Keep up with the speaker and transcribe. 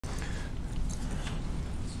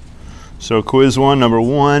So quiz one, number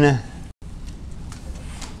 1, f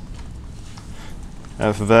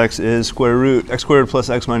of x is square root x squared plus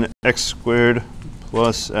x squared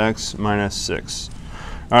plus x minus 6.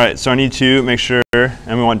 All right, so I need to make sure,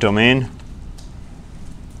 and we want domain.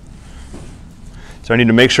 So I need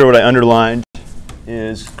to make sure what I underlined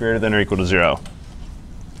is greater than or equal to 0.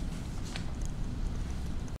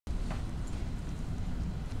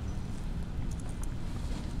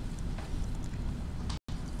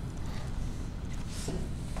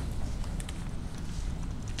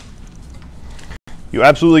 You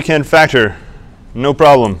absolutely can factor, no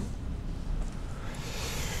problem.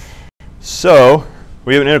 So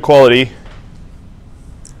we have an inequality.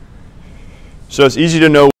 So it's easy to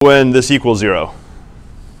know when this equals 0.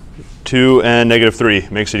 2 and negative 3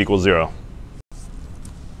 makes it equal 0.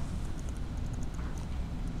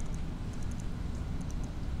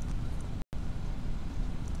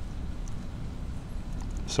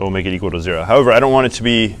 So we'll make it equal to 0. However, I don't want it to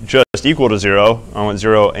be just equal to 0. I want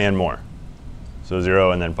 0 and more. So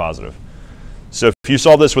 0 and then positive. So if you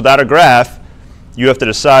solve this without a graph, you have to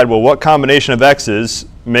decide, well, what combination of x's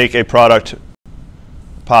make a product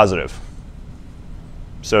positive?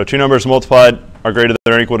 So two numbers multiplied are greater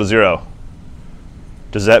than or equal to 0.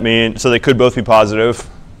 Does that mean, so they could both be positive?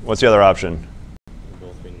 What's the other option?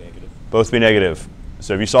 Both be negative. Both be negative.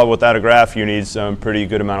 So if you solve without a graph, you need some pretty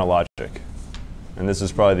good amount of logic. And this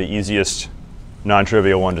is probably the easiest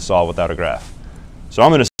non-trivial one to solve without a graph. So I'm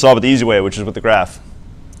going to solve it the easy way, which is with the graph.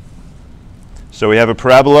 So we have a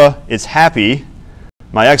parabola. It's happy.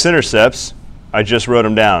 My x-intercepts, I just wrote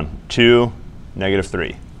them down. 2, negative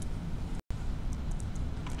 3.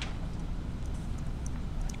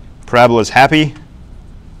 Parabola is happy.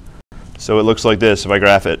 So it looks like this if I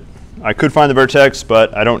graph it. I could find the vertex,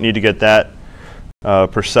 but I don't need to get that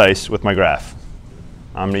precise with my graph.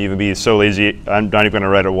 I'm going to even be so lazy, I'm not even going to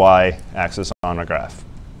write a y-axis on a graph.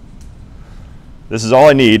 This is all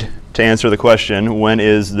I need to answer the question, when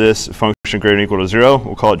is this function greater than or equal to 0?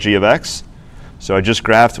 We'll call it g of x. So I just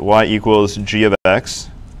graphed y equals g of x.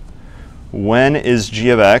 When is g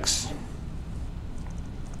of x?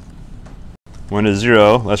 When is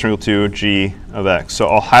 0 less than or equal to g of x? So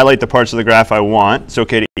I'll highlight the parts of the graph I want. It's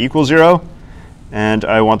OK to equal 0. And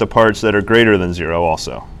I want the parts that are greater than 0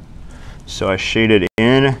 also. So I shaded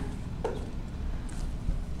in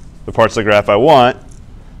the parts of the graph I want.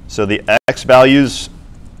 So the x values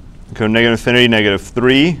go negative infinity, negative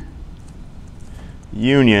 3,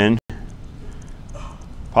 union,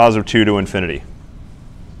 positive 2 to infinity.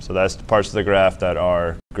 So that's the parts of the graph that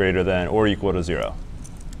are greater than or equal to 0.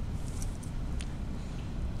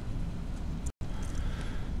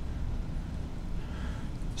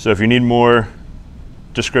 So if you need more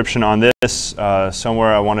description on this,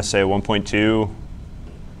 somewhere I want to say 1.2,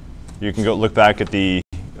 you can go look back at the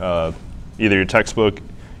either your textbook.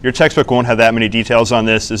 Your textbook won't have that many details on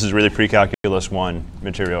this. This is really pre-calculus 1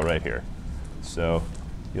 material right here. So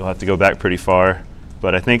you'll have to go back pretty far.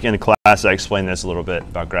 But I think in the class I explained this a little bit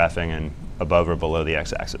about graphing and above or below the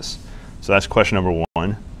x-axis. So that's question number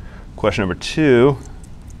 1. Question number 2.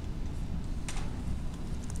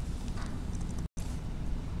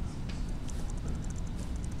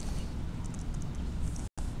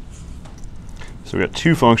 So we've got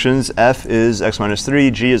two functions. F is x minus 3,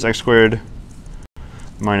 g is x squared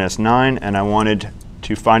minus 9, and I wanted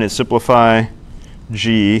to find and simplify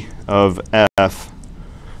g of f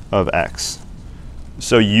of x.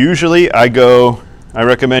 So usually I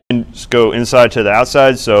recommend just go inside to the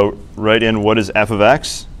outside, so write in what is f of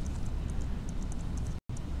x.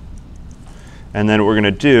 And then what we're going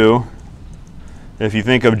to do, if you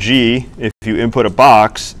think of g, if you input a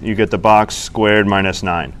box, you get the box squared minus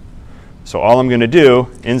 9. So all I'm going to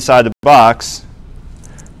do, inside the box,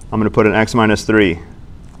 I'm going to put an x minus 3.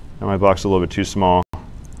 And my box is a little bit too small.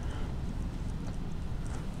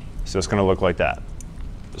 So it's going to look like that.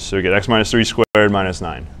 So you get x minus 3 squared minus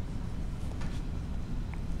 9.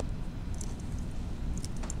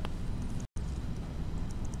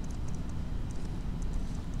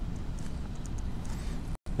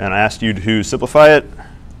 And I asked you to simplify it.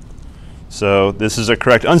 So this is a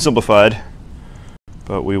correct unsimplified.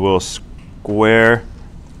 But we will square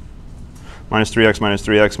minus 3x minus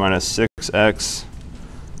 3x minus 6x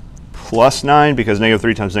plus 9, because negative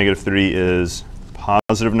 3 times negative 3 is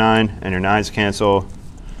positive 9, and your 9's cancel.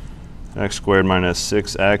 X squared minus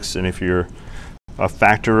 6x, and if you're a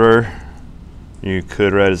factorer, you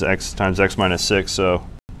could write as x times x minus 6. So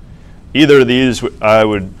either of these I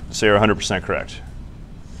would say are 100% correct.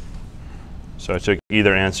 So I took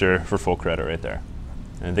either answer for full credit right there.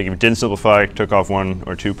 And I think if you didn't simplify, took off 1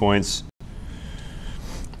 or 2 points.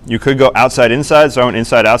 You could go outside inside, so I went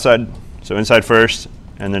inside outside So inside first,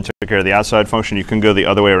 and then took care of the outside function. You can go the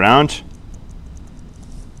other way around.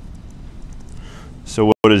 So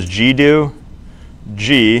what does g do?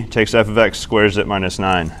 G takes f of x, squares it, minus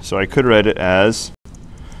 9. So I could write it as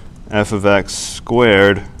f of x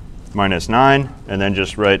squared minus 9, and then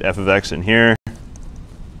just write f of x in here.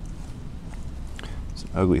 It's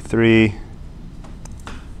an ugly 3.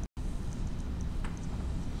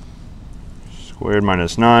 Squared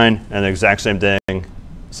minus 9, and the exact same thing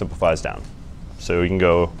simplifies down. So you can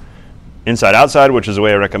go inside outside, which is the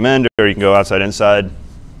way I recommend, or you can go outside inside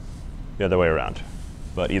the other way around.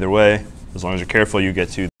 But either way, as long as you're careful, you get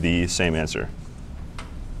to the same answer.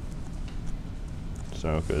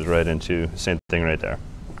 So it goes right into the same thing right there.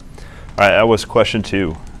 All right, that was question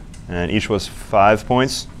 2, and each was 5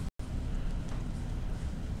 points.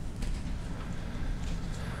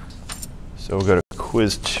 So we'll go to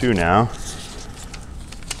quiz 2 now.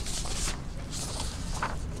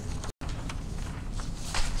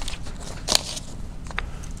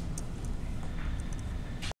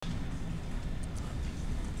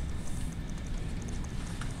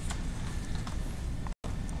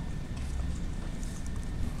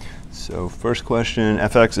 So first question,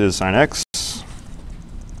 fx is sine x.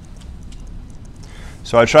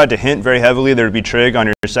 So I tried to hint very heavily there would be trig on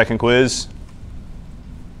your second quiz.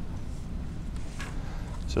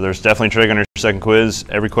 So there's definitely trig on your second quiz.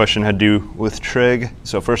 Every question had to do with trig.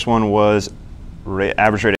 So first one was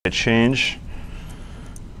average rate of change.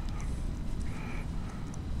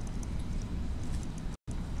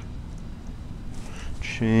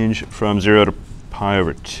 Change from 0 to pi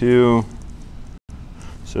over 2.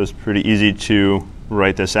 So it's pretty easy to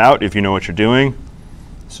write this out if you know what you're doing.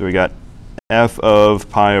 So we got f of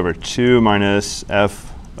pi over 2 minus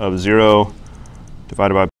f of 0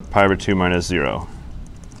 divided by pi over 2 minus 0.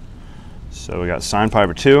 So we got sine pi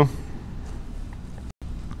over 2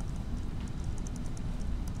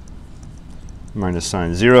 minus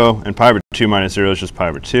sine 0, and pi over 2 minus 0 is just pi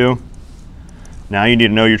over 2. Now you need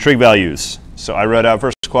to know your trig values. So I wrote out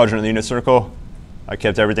first quadrant of the unit circle. I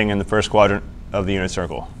kept everything in the first quadrant of the unit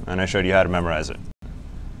circle, and I showed you how to memorize it.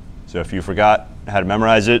 So if you forgot how to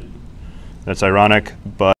memorize it, that's ironic,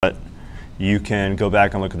 but you can go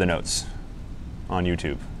back and look at the notes on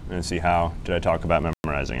YouTube and see how did I talk about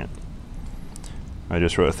memorizing it. I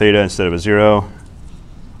just wrote a theta instead of a 0.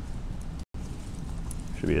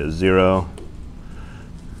 Should be a 0.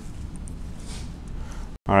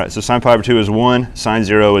 All right, so sine pi over 2 is 1, sine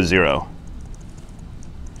 0 is 0.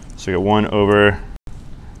 So you get 1 over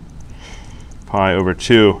pi over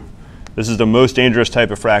 2. This is the most dangerous type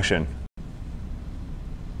of fraction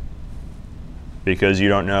because you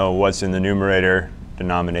don't know what's in the numerator,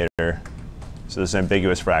 denominator. So this is an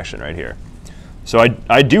ambiguous fraction right here. So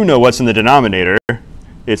I do know what's in the denominator.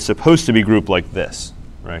 It's supposed to be grouped like this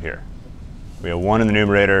right here. We have 1 in the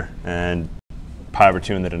numerator and pi over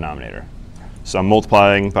 2 in the denominator. So I'm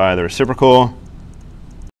multiplying by the reciprocal,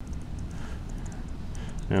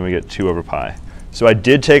 and we get 2 over pi. So I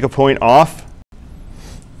did take a point off.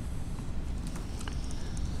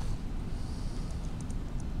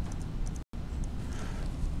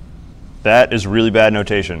 That is really bad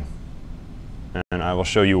notation, and I will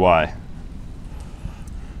show you why.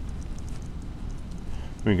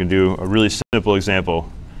 We can do a really simple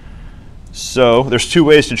example. So there's 2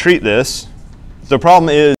 ways to treat this. The problem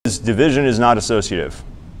is division is not associative.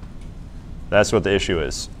 That's what the issue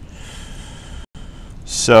is.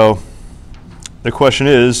 So the question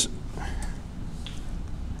is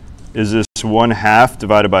this 1/2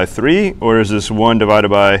 divided by 3, or is this 1 divided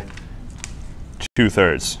by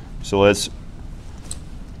 2/3? So let's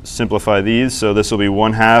simplify these. So this will be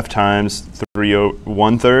 1/2 times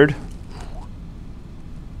 1/3.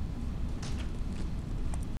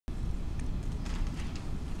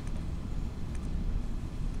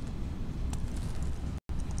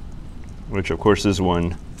 Which of course is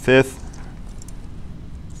 1/5.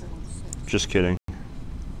 Just kidding.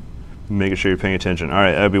 Making sure you're paying attention. All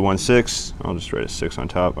right, that would be 1/6. I'll just write a 6 on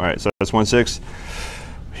top. All right, so that's 1/6.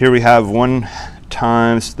 Here we have 1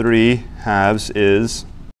 times 3 halves is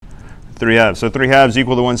 3 halves. So 3 halves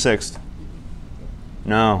equal to 1/6.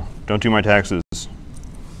 No, don't do my taxes.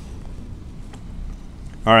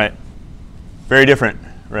 All right, very different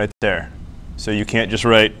right there. So you can't just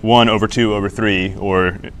write 1 over 2 over 3,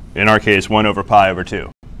 or in our case, 1 over pi over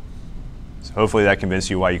 2. So hopefully that convinced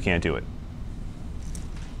you why you can't do it.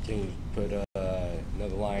 Can you put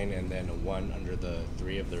another line and then a 1 under the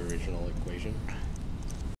 3 of the original equation?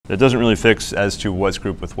 That doesn't really fix as to what's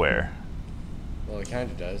grouped with where. Well, it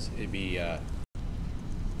kind of does. It'd be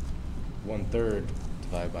 1/3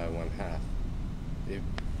 divided by 1/2.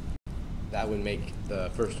 that would make the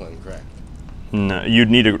first one correct. No, you'd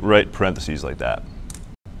need to write parentheses like that.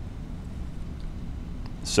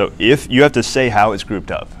 So if you have to say how it's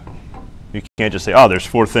grouped up. You can't just say, oh, there's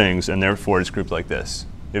 4 things, and therefore it's grouped like this.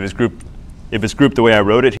 If it's grouped the way I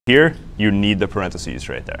wrote it here, you need the parentheses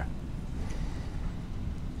right there.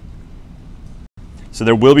 So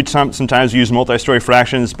there will be sometimes use multi-story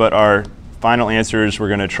fractions, but our final answers, we're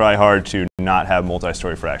going to try hard to not have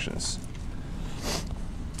multi-story fractions.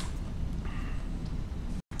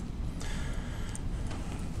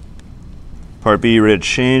 Part B, we're going to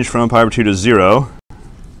change from pi over 2 to 0,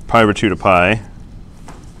 pi over 2 to pi.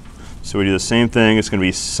 So we do the same thing. It's going to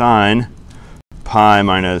be sine pi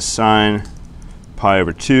minus sine pi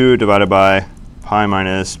over 2 divided by pi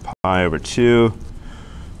minus pi over 2.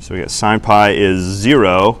 So we get sine pi is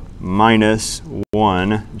 0 minus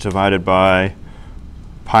 1 divided by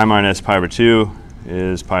pi minus pi over 2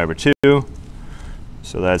 is pi over 2.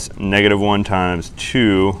 So that's -1 times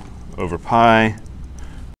 2 over pi,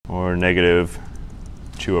 or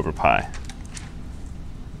 -2 over pi.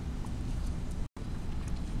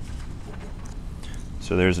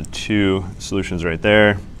 So there's the 2 solutions right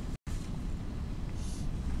there.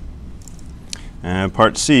 And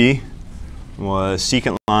part C was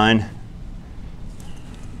secant line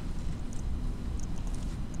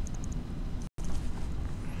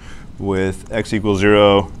with x equals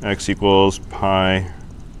 0, x equals pi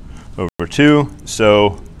over 2.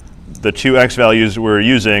 So the 2 x values we're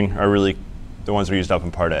using are really the ones we used up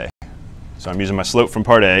in part A. So I'm using my slope from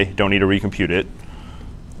part A, don't need to recompute it.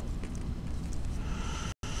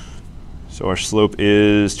 So our slope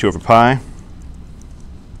is 2 over pi.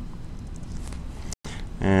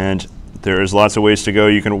 And there's lots of ways to go.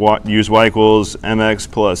 You can use y equals mx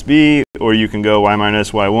plus b, or you can go y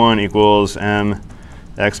minus y1 equals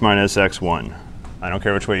mx minus x1. I don't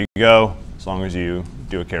care which way you go, as long as you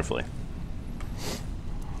do it carefully.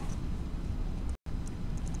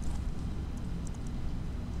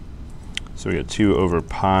 So we get 2 over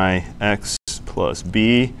pi x plus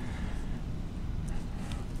b.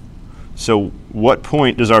 So what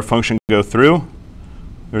point does our function go through?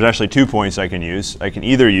 There's actually 2 points I can use. I can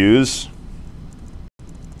either use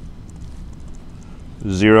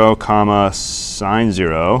 0 comma sine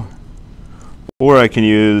 0, or I can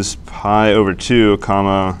use pi over 2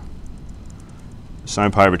 comma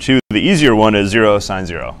sine pi over 2. The easier one is 0 sine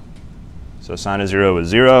 0. So sine of 0 is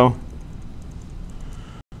 0.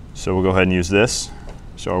 So we'll go ahead and use this.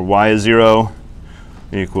 So our y is 0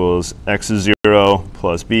 equals x is 0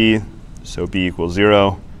 plus b. So b equals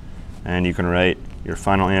 0. And you can write your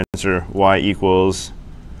final answer, y equals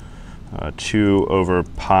 2 over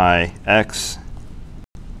pi x.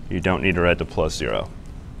 You don't need to write the plus 0.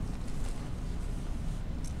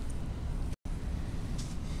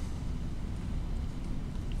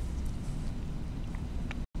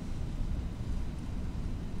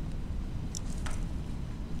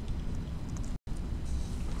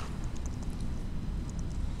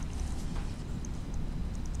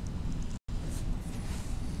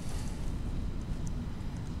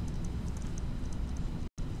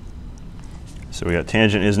 So we got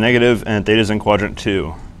tangent is negative and theta is in quadrant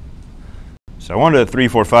 2. So I wanted a 3,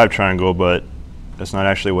 4, 5 triangle, but that's not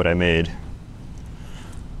actually what I made.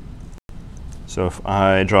 So if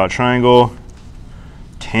I draw a triangle,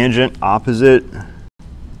 tangent opposite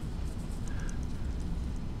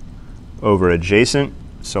over adjacent.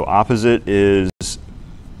 So opposite is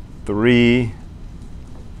 3,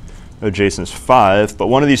 adjacent is 5, but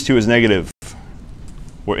one of these two is negative.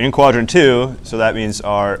 We're in quadrant 2, so that means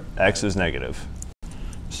our x is negative.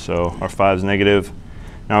 So our 5 is negative.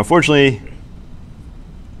 Now, unfortunately,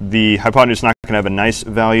 the hypotenuse is not going to have a nice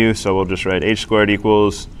value, so we'll just write h squared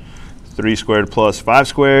equals 3 squared plus 5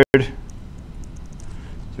 squared. So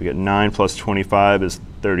we get 9 plus 25 is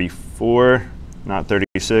 34, not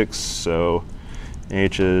 36. So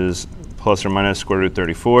h is plus or minus square root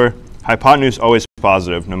 34. Hypotenuse always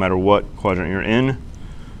positive, no matter what quadrant you're in.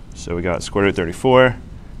 So we got square root 34.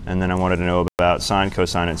 And then I wanted to know about sine,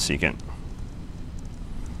 cosine, and secant.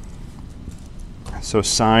 So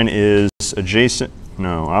sine is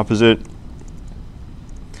opposite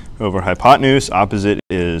over hypotenuse. Opposite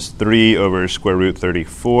is 3 over square root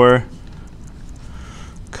 34.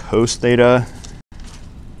 Cos theta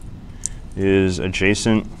is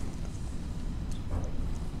adjacent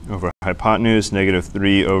over hypotenuse, negative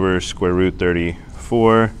 3 over square root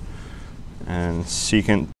 34. And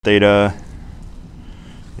secant theta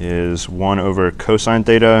is 1 over cosine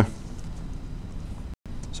theta.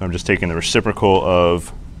 So I'm just taking the reciprocal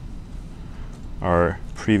of our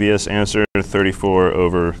previous answer, 34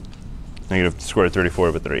 over negative square root 34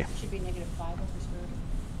 over 3. Should be negative 5 over square root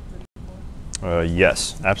of 34.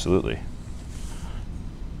 Yes, absolutely.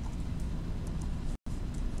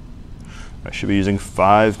 I should be using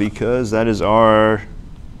 5 because that is our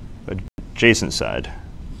adjacent side.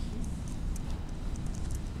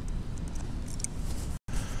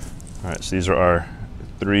 All right, so these are our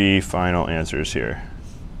 3 final answers here.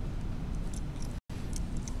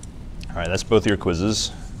 All right, that's both your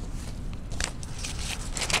quizzes.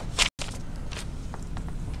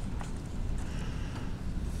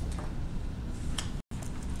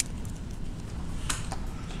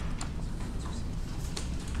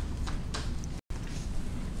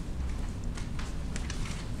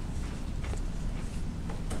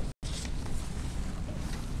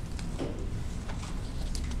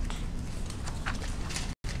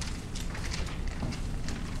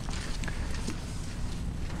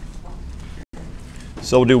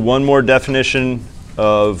 So we'll do one more definition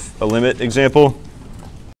of a limit example.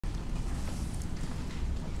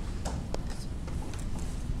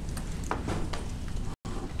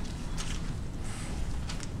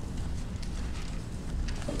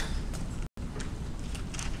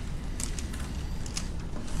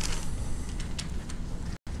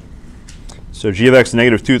 So g of x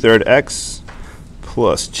negative 2/3 x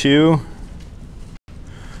plus 2.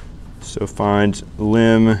 So find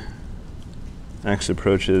lim x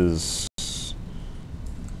approaches,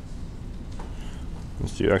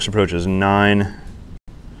 let's do x approaches 9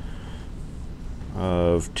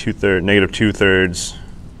 of negative 2/3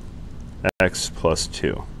 x plus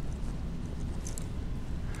 2.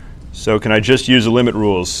 So can I just use the limit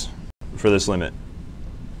rules for this limit?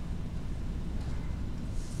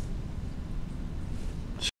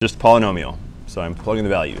 It's just polynomial, so I'm plugging the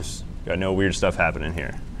values. Got no weird stuff happening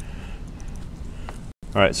here.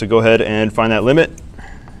 All right, so go ahead and find that limit.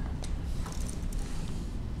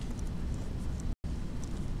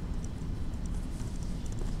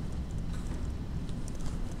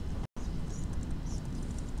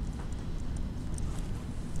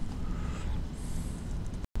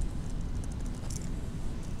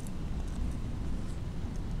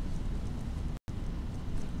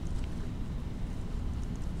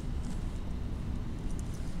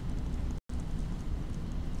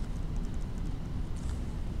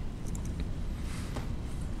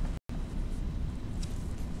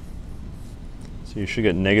 So you should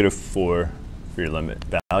get -4 for your limit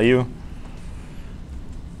value.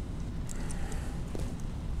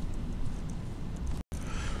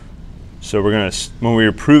 So we're going to, when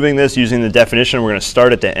we're proving this using the definition, we're going to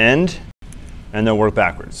start at the end and then work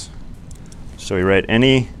backwards. So we write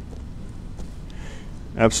any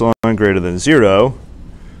epsilon greater than 0.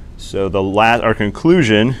 So our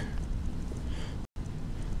conclusion,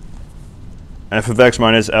 f of x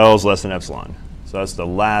minus L is less than epsilon. So that's the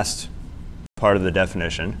last part of the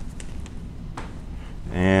definition.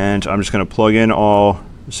 And I'm just going to plug in all,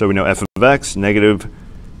 so we know f of x, negative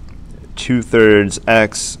 2/3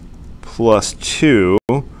 x plus 2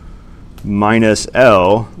 minus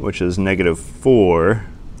L, which is -4,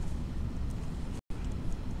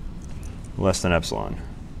 less than epsilon.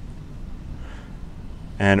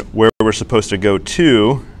 And where we're supposed to go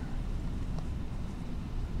to,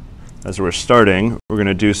 as we're starting, we're going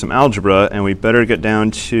to do some algebra, and we better get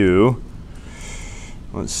down to,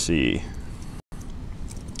 let's see,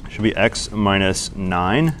 should be x minus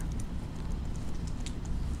 9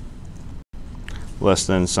 less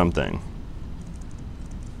than something.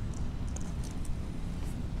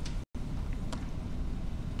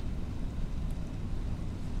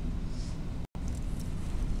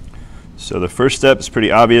 So the first step is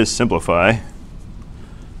pretty obvious, simplify.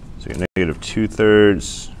 So you get negative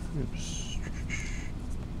 2/3.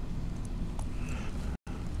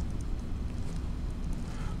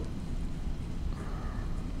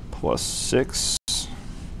 Plus 6.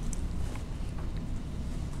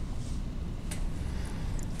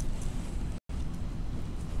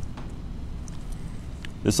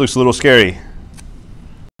 This looks a little scary.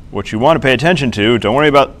 What you want to pay attention to, don't worry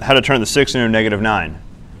about how to turn the 6 into -9.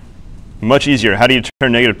 Much easier. How do you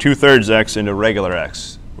turn negative 2/3 x into regular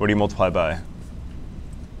x? What do you multiply by?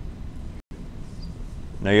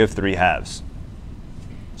 Negative 3/2.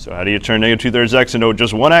 So how do you turn negative 2/3 x into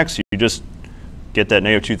just 1x? You just get that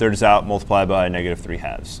negative 2/3 out, multiply by negative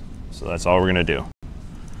 3/2. So that's all we're going to do.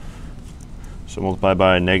 So multiply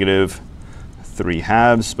by negative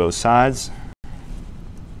 3/2 both sides.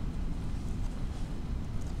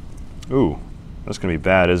 Ooh, that's going to be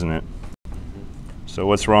bad, isn't it? So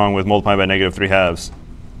what's wrong with multiplying by negative 3/2?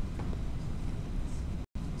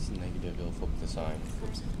 It's negative, it'll flip the sign.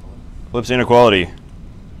 Flips the inequality.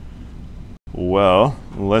 Well,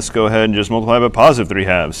 let's go ahead and just multiply by positive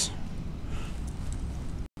 3/2.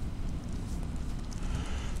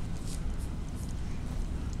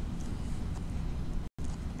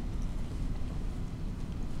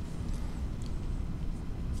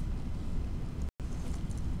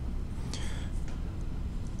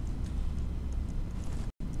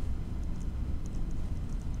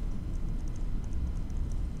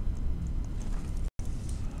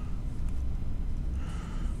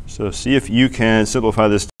 So see if you can simplify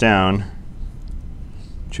this down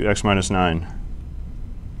to x minus 9.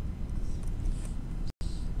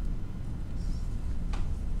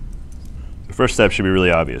 The first step should be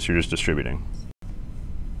really obvious. You're just distributing.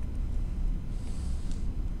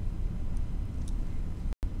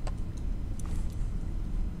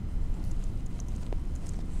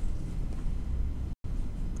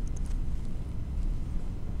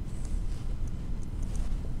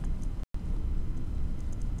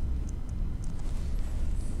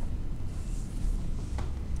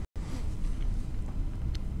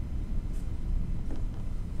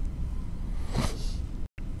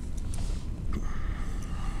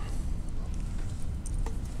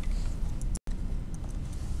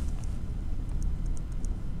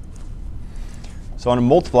 So I want to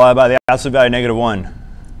multiply by the absolute value of -1.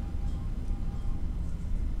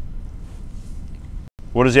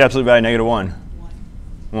 What is the absolute value of -1?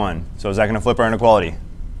 1. So is that going to flip our inequality?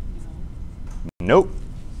 No. Nope.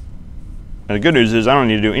 And the good news is I don't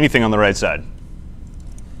need to do anything on the right side.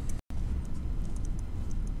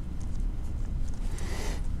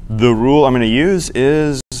 The rule I'm going to use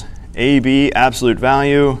is AB absolute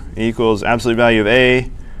value equals absolute value of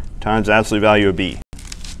A times absolute value of B.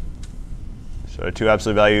 So two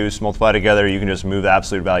absolute values multiply together, you can just move the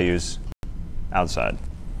absolute values outside.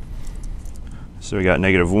 So we got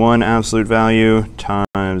 -1 absolute value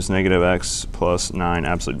times -x plus 9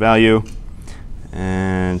 absolute value,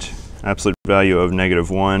 and absolute value of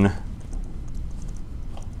 -1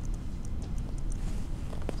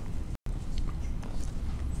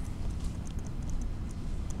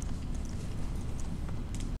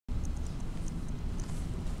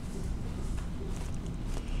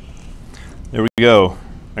 There we go.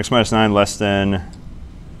 X minus 9 less than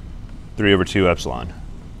 3 over 2 epsilon.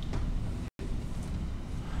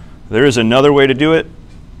 There is another way to do it.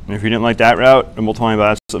 And if you didn't like that route, I'm multiplying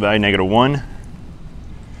by absolute value -1.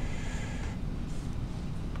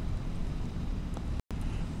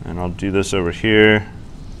 And I'll do this over here.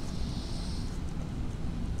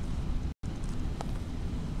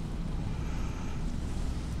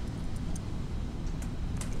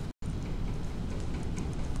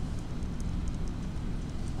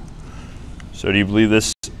 So do you believe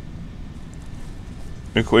this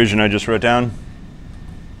equation I just wrote down?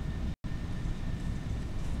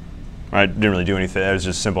 I didn't really do anything. That was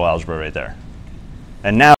just simple algebra right there.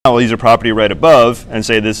 And now I'll use a property right above and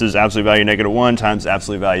say this is absolute value -1 times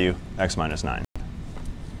absolute value x minus 9.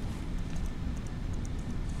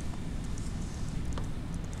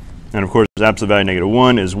 And of course, absolute value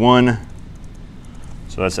 -1 is 1.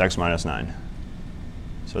 So that's x minus 9.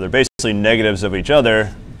 So they're basically negatives of each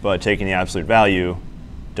other, but taking the absolute value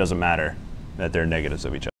doesn't matter that they're negatives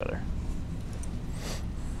of each other.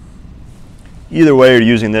 Either way, you're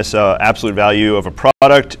using this absolute value of a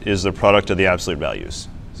product is the product of the absolute values.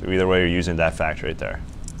 So either way, you're using that fact right there.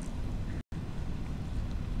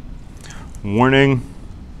 Warning.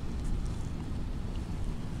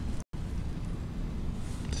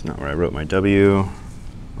 It's not where I wrote my W.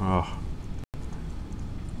 Oh.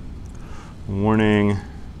 Warning.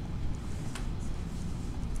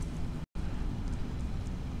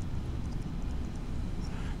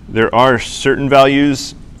 There are certain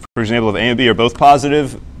values, for example, if A and B are both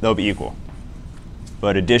positive, they'll be equal.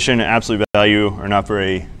 But addition and absolute value are not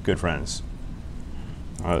very good friends.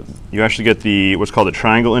 You actually get the what's called the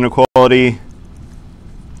triangle inequality.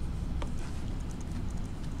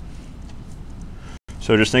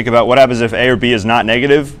 So just think about what happens if A or B is not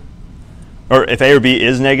negative, or if A or B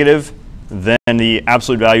is negative, then the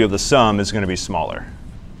absolute value of the sum is going to be smaller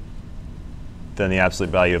than the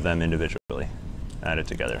absolute value of them individually added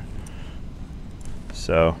together.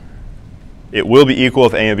 So it will be equal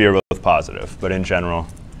if A and B are both positive, but in general,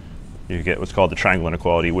 you get what's called the triangle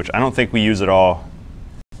inequality, which I don't think we use at all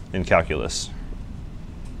in calculus.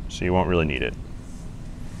 So you won't really need it.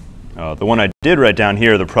 The one I did write down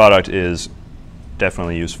here, the product, is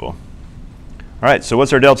definitely useful. All right, so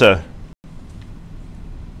what's our delta?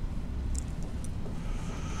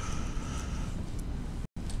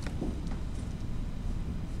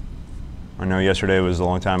 I know yesterday was a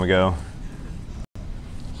long time ago.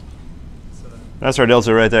 That's our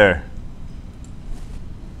delta right there.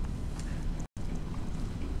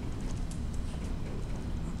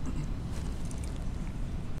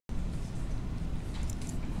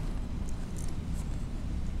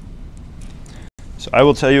 So I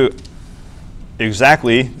will tell you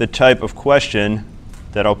exactly the type of question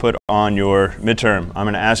that I'll put on your midterm. I'm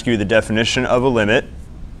going to ask you the definition of a limit.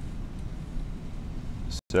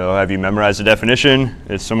 So have you memorized the definition?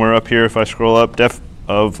 It's somewhere up here if I scroll up, def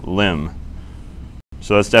of lim.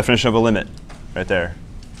 So that's definition of a limit right there.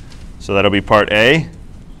 So that'll be part A.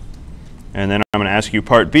 And then I'm going to ask you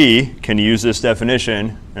part B, can you use this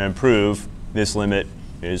definition and prove this limit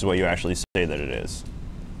is what you actually say that it is?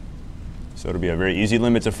 So it'll be a very easy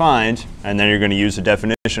limit to find, and then you're going to use the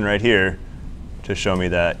definition right here to show me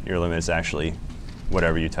that your limit is actually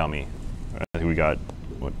whatever you tell me. I think we got,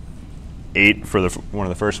 what, 8 for one of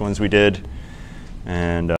the first ones we did.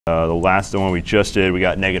 And the last one we just did, we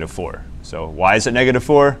got -4. So why is it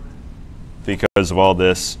 -4? Because of all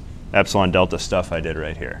this epsilon delta stuff I did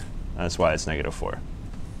right here. That's why it's -4.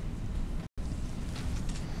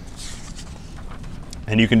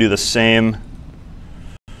 And you can do the same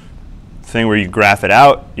thing where you graph it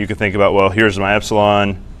out. You can think about, well, here's my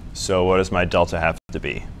epsilon, so what does my delta have to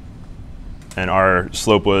be? And our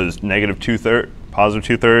slope was positive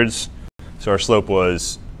 2/3, so our slope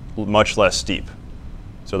was much less steep.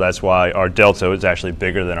 So that's why our delta is actually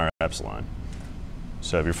bigger than our epsilon.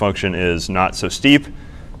 So if your function is not so steep,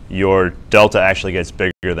 your delta actually gets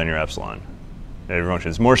bigger than your epsilon. If your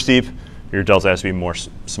function is more steep, your delta has to be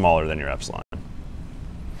smaller than your epsilon.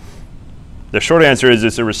 The short answer is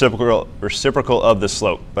it's a reciprocal of the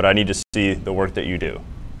slope, but I need to see the work that you do.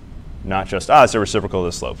 Not just, it's a reciprocal of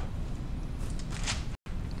the slope.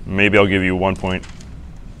 Maybe I'll give you 1 point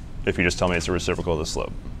if you just tell me it's a reciprocal of the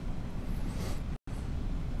slope.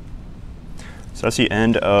 So that's the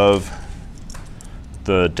end of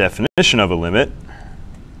the definition of a limit.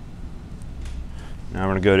 Now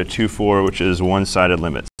we're going to go to 2.4, which is one-sided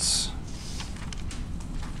limits. So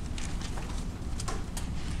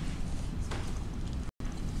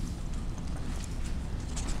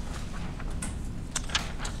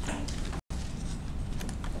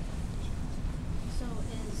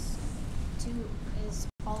is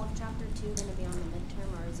all of chapter 2 going to be on the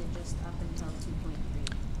midterm, or is it just up until 2.3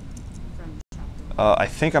 from chapter 1? I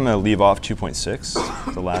think I'm going to leave off 2.6,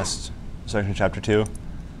 the last section of chapter 2.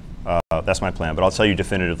 That's my plan, but I'll tell you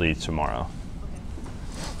definitively tomorrow.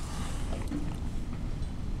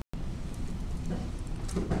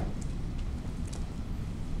 Okay.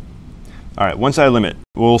 All right, one-sided limit.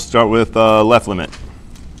 We'll start with left limit.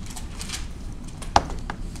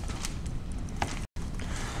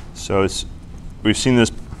 So we've seen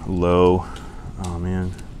this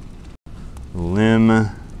lim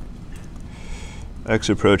x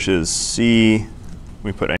approaches c.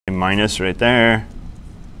 We put a minus right there.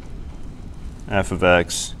 F of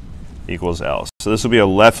x equals L. So this will be a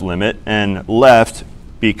left limit, and left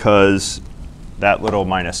because that little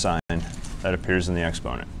minus sign that appears in the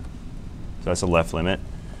exponent. So that's a left limit.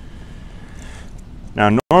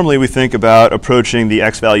 Now normally we think about approaching the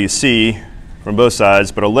x value c from both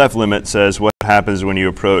sides, but a left limit says what happens when you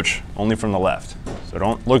approach only from the left. So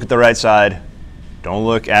don't look at the right side. Don't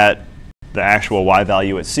look at the actual y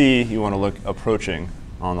value at c. You want to look approaching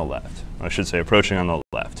on the left. I should say approaching on the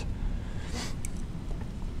left.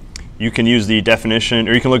 You can use the definition,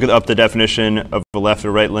 or you can look up the definition of a left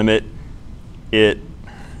or right limit. The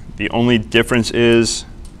only difference is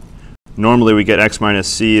normally we get x minus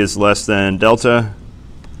c is less than delta.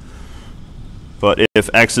 But if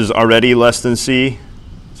x is already less than c,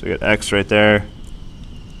 so we get x right there.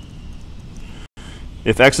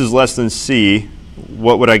 If x is less than c,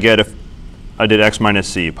 what would I get if I did x minus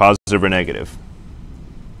c, positive or negative?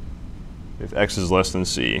 If x is less than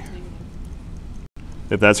c.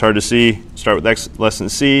 If that's hard to see, start with x less than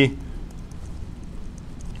c,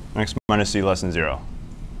 x minus c less than 0.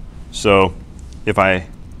 So if I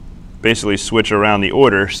basically switch around the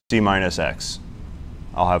order, c minus x,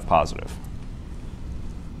 I'll have positive.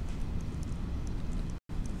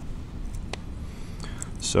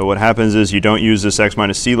 So what happens is you don't use this x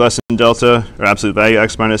minus c less than delta, or absolute value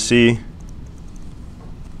x minus c.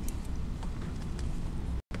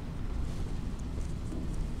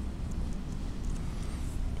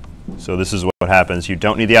 So this is what happens. You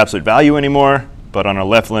don't need the absolute value anymore, but on a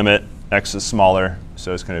left limit, x is smaller,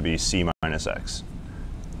 so it's going to be c minus x.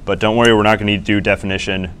 But don't worry, we're not going to do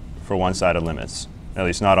definition for one-sided limits, at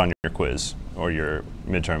least not on your quiz or your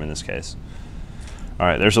midterm in this case. All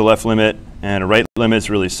right, there's a left limit, and a right limit is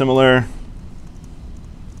really similar.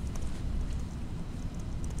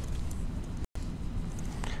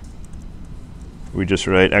 We just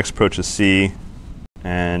write x approaches c,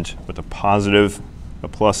 and with a positive, a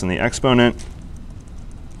plus in the exponent.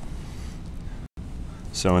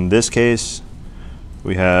 So in this case,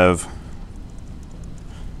 we have,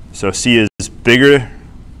 so c is bigger,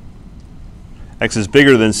 x is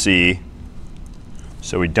bigger than c,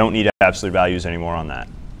 so we don't need absolute values anymore on that.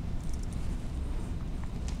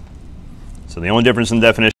 So the only difference in the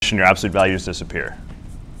definition, your absolute values disappear.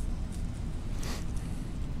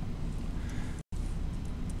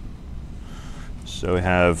 So we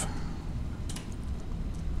have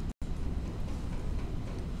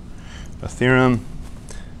a theorem.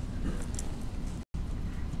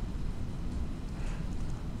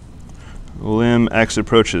 Lim x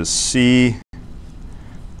approaches c,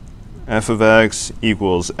 f of x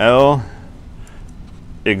equals L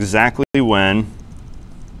exactly when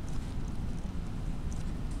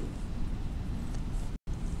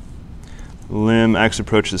lim x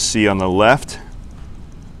approaches c on the left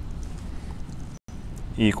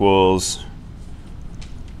equals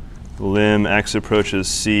lim x approaches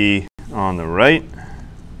c on the right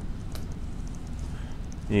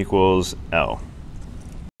equals L.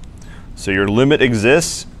 So your limit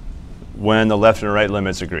exists when the left and right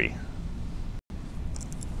limits agree.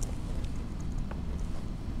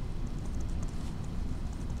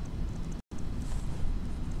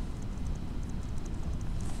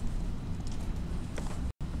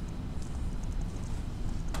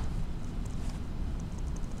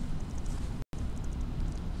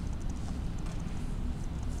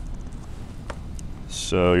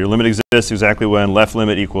 So your limit exists exactly when left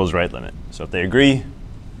limit equals right limit. So if they agree,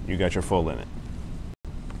 you got your full limit.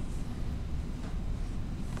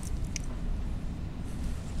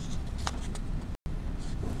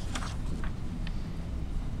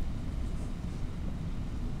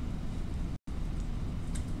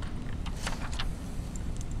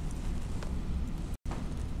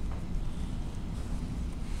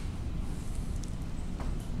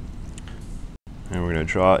 And we're going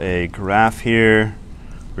to draw a graph here.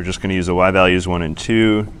 We're just going to use the y values 1 and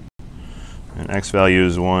 2, and x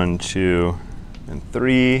values 1, 2, and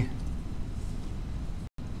 3.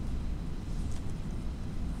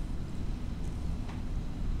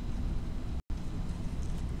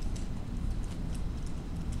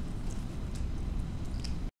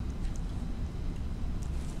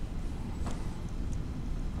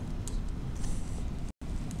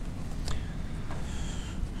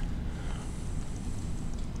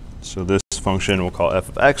 So this function we'll call f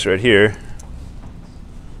of x right here.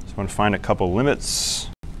 So I want to find a couple limits.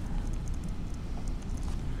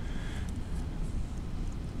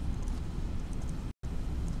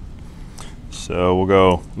 So we'll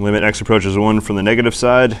go limit x approaches 1 from the negative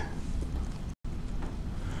side.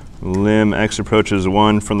 Lim x approaches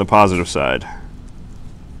 1 from the positive side.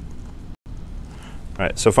 All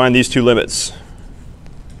right, so find these two limits.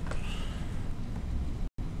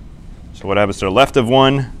 So what happens to the left of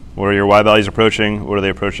 1? What are your y values approaching? What are they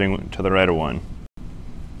approaching to the right of 1?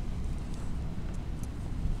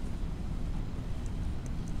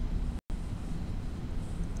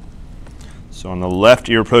 So on the left,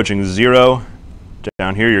 you're approaching 0.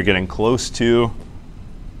 Down here, you're getting close to.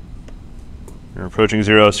 You're approaching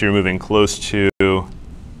 0, so you're moving close to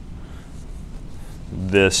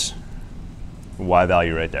this y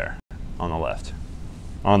value right there on the left.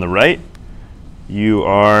 On the right, you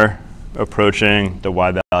are approaching the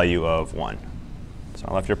y value of 1. So on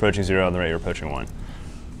the left, you're approaching 0. On the right, you're approaching 1.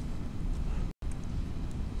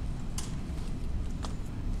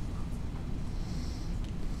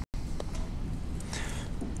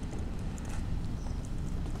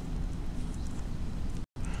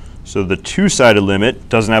 So the two-sided limit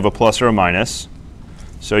doesn't have a plus or a minus.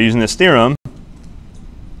 So using this theorem,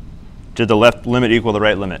 did the left limit equal the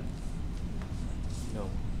right limit? No.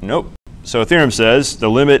 Nope. So a theorem says the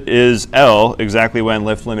limit is L exactly when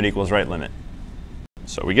left limit equals right limit.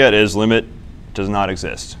 So what we get is limit does not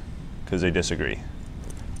exist because they disagree.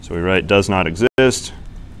 So we write does not exist.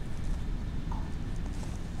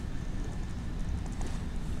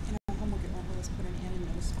 In our homework, it won't let us put an N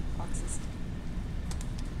in those boxes.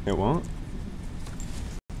 It won't?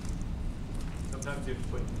 Sometimes you have to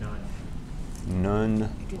put none. None.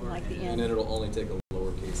 You didn't like the And N. then it'll only take a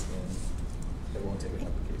lowercase n. It won't take a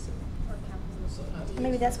uppercase n.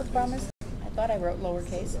 Maybe that's what the problem is? I thought I wrote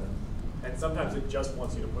lowercase. And sometimes it just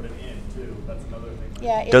wants you to put an in too. That's another thing.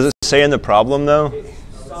 Yeah, Does it say in the problem, though? The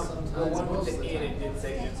one with the in, it did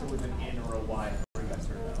say answer with an in or a y for yes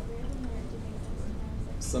or no.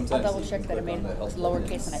 Sometimes I'll double you check can that I click made on the it help lowercase,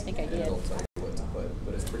 buttons, and I think I did. It'll tell you what to put,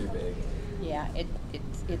 but it's pretty vague. Yeah,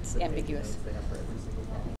 it's ambiguous.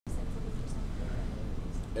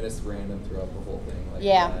 And it's random throughout the whole thing. Like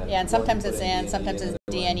Yeah, that. yeah, and One sometimes you it's put N, DNE, sometimes it's another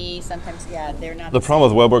one- DNE, sometimes, yeah, they're not. The problem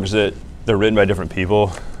with web work is that they're written by different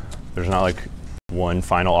people. There's not like one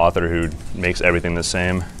final author who makes everything the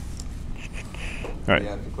same. All right.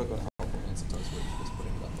 Yeah, if you click on help, it's supposed to just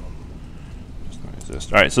putting it up. Does not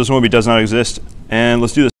exist. All right, so this one will be does not exist. And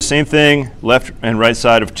let's do the same thing, left and right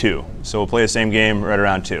side of 2. So we'll play the same game right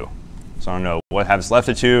around 2. So I don't know what happens left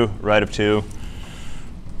of 2, right of 2.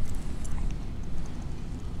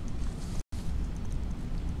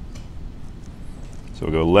 So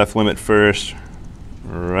we'll go left limit first,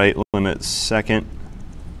 right limit second.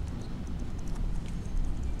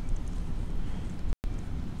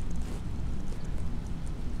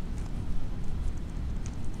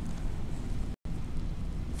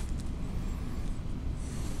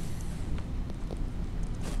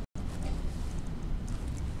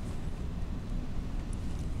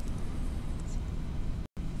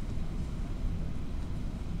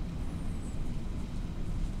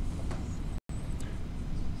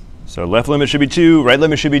 So left limit should be 2, right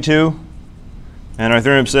limit should be 2. And our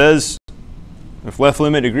theorem says if left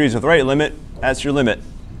limit agrees with right limit, that's your limit.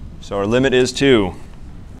 So our limit is 2.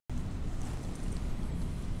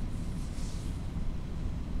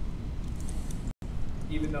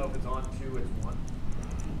 Even though if it's on 2, it's 1.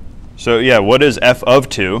 So yeah, what is f of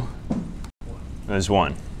 2? 1. Is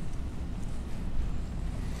 1.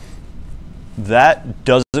 That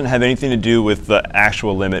doesn't have anything to do with the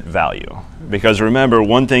actual limit value. Because remember,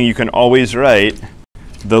 one thing you can always write,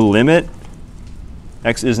 the limit,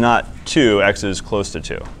 x is not 2, x is close to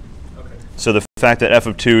 2. Okay. So the fact that f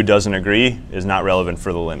of 2 doesn't agree is not relevant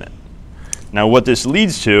for the limit. Now what this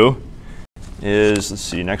leads to is, let's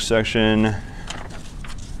see, next section.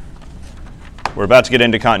 We're about to get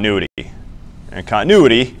into continuity. And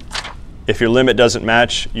continuity, if your limit doesn't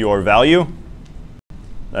match your value,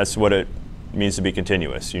 that's what it means to be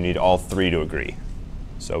continuous. You need all 3 to agree.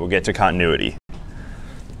 So we'll get to continuity.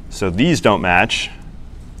 So these don't match.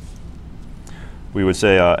 We would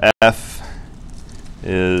say f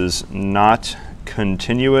is not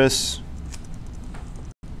continuous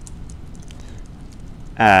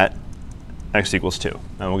at x equals 2.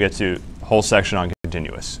 And we'll get to a whole section on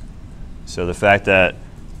continuous. So the fact that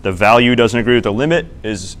the value doesn't agree with the limit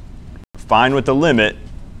is fine with the limit,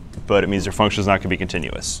 but it means their function is not going to be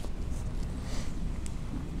continuous.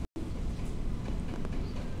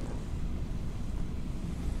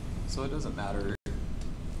 So it doesn't matter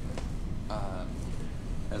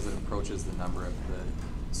as it approaches the number if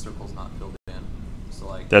the circle's not filled in. So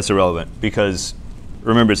like That's irrelevant because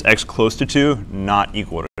remember it's x close to 2, not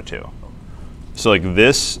equal to 2. So like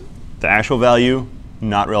this, the actual value,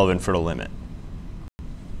 not relevant for the limit.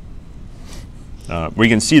 We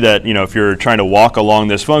can see that if you're trying to walk along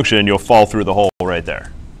this function, you'll fall through the hole right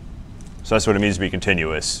there. So that's what it means to be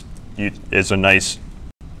continuous. It's a nice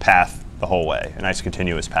path the whole way, a nice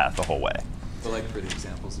continuous path the whole way. But like for the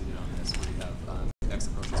examples you did on this, where you have x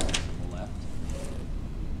approaches 1 from the left.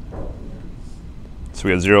 So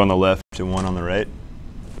we got 0 on the left and 1 on the right.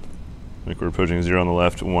 Like we're approaching 0 on the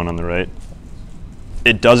left and 1 on the right.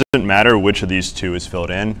 It doesn't matter which of these two is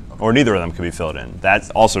filled in, or neither of them can be filled in.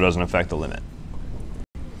 That also doesn't affect the limit.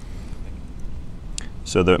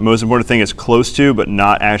 So the most important thing is close to, but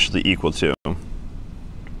not actually equal to.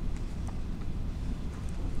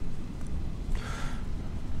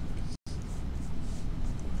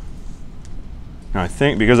 Now I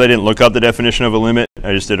think, because I didn't look up the definition of a limit,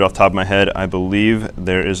 I just did it off the top of my head, I believe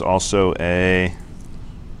there is also a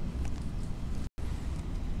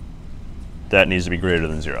that needs to be greater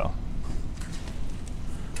than 0.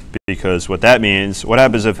 Because what that means, what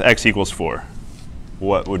happens if x equals 4?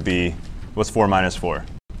 What's 4 minus 4?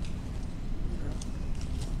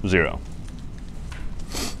 0.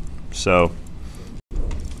 So,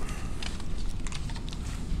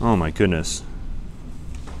 oh my goodness.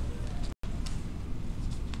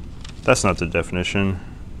 That's not the definition.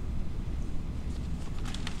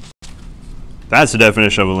 That's the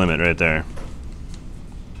definition of a limit right there.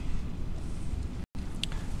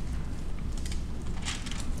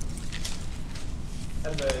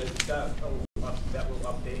 And that will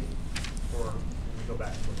update, or when we go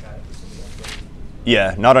back and look at it, this will be updated.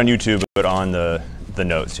 Yeah, not on YouTube, but on the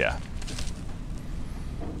notes, yeah.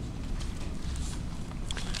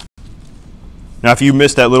 Now, if you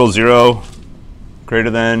missed that little 0 greater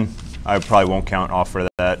than, I probably won't count off for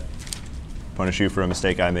that. Punish you for a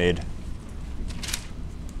mistake I made.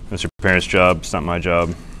 That's your parents' job. It's not my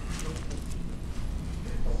job.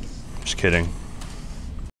 Just kidding.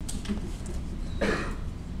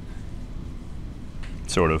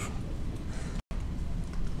 Sort of.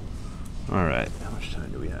 All right. How much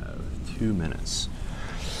time do we have? 2 minutes.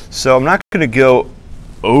 So I'm not going to go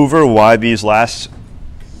over why these last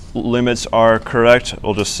limits are correct.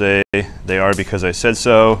 We'll just say they are because I said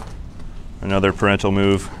so. Another parental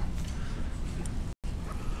move.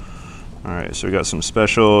 All right, so we got some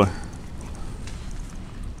special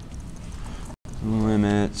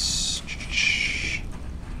limits.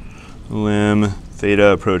 Lim theta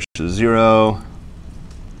approaches 0.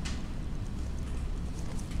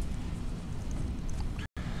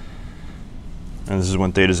 And this is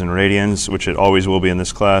when theta is in radians, which it always will be in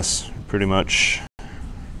this class, pretty much.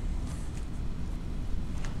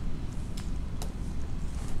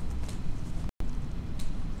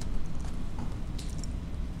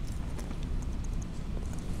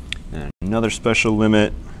 And another special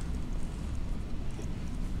limit.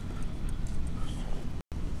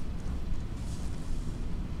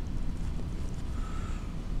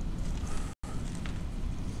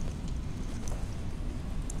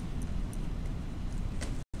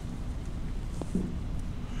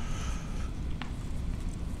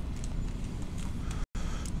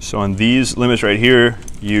 So on these limits right here,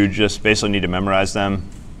 you just basically need to memorize them.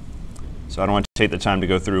 So I don't want to take the time to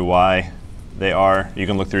go through why they are. You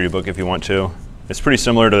can look through your book if you want to. It's pretty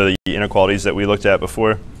similar to the inequalities that we looked at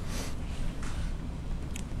before.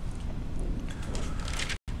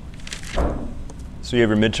 So you have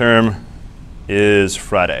your midterm is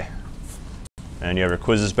Friday. And you have your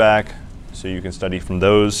quizzes back, so you can study from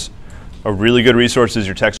those. A really good resource is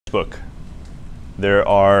your textbook. There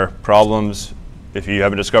are problems. If you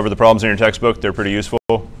haven't discovered the problems in your textbook, they're pretty useful.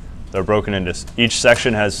 They're broken into, each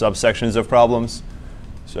section has subsections of problems.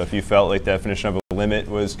 So if you felt like the definition of a limit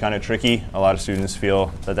was kind of tricky, a lot of students feel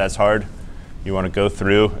that that's hard. You want to go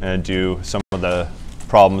through and do some of the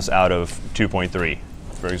problems out of 2.3,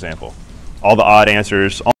 for example. All the odd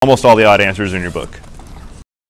answers, almost all the odd answers in your book.